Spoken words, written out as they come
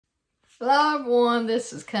Hello everyone,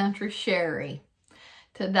 this is Country Sherry.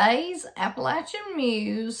 Today's Appalachian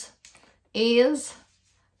Muse is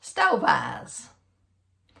stove eyes.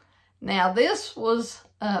 Now this was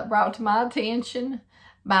brought to my attention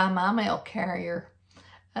by my mail carrier.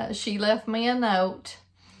 She left me a note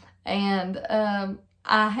and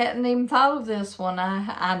I hadn't even thought of this one.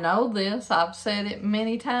 I know this, I've said it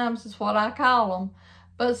many times, it's what I call them,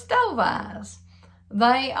 but stove eyes.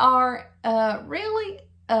 They are really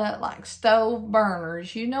like stove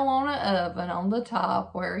burners, you know, on an oven on the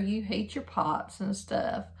top where you heat your pots and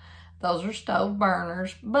stuff. Those are stove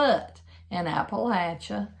burners, but in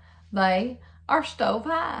Appalachia, they are stove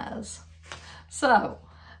eyes. So,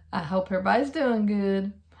 I hope everybody's doing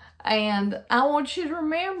good. And I want you to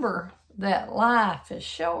remember that life is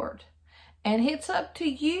short and it's up to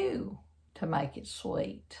you to make it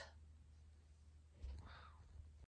sweet.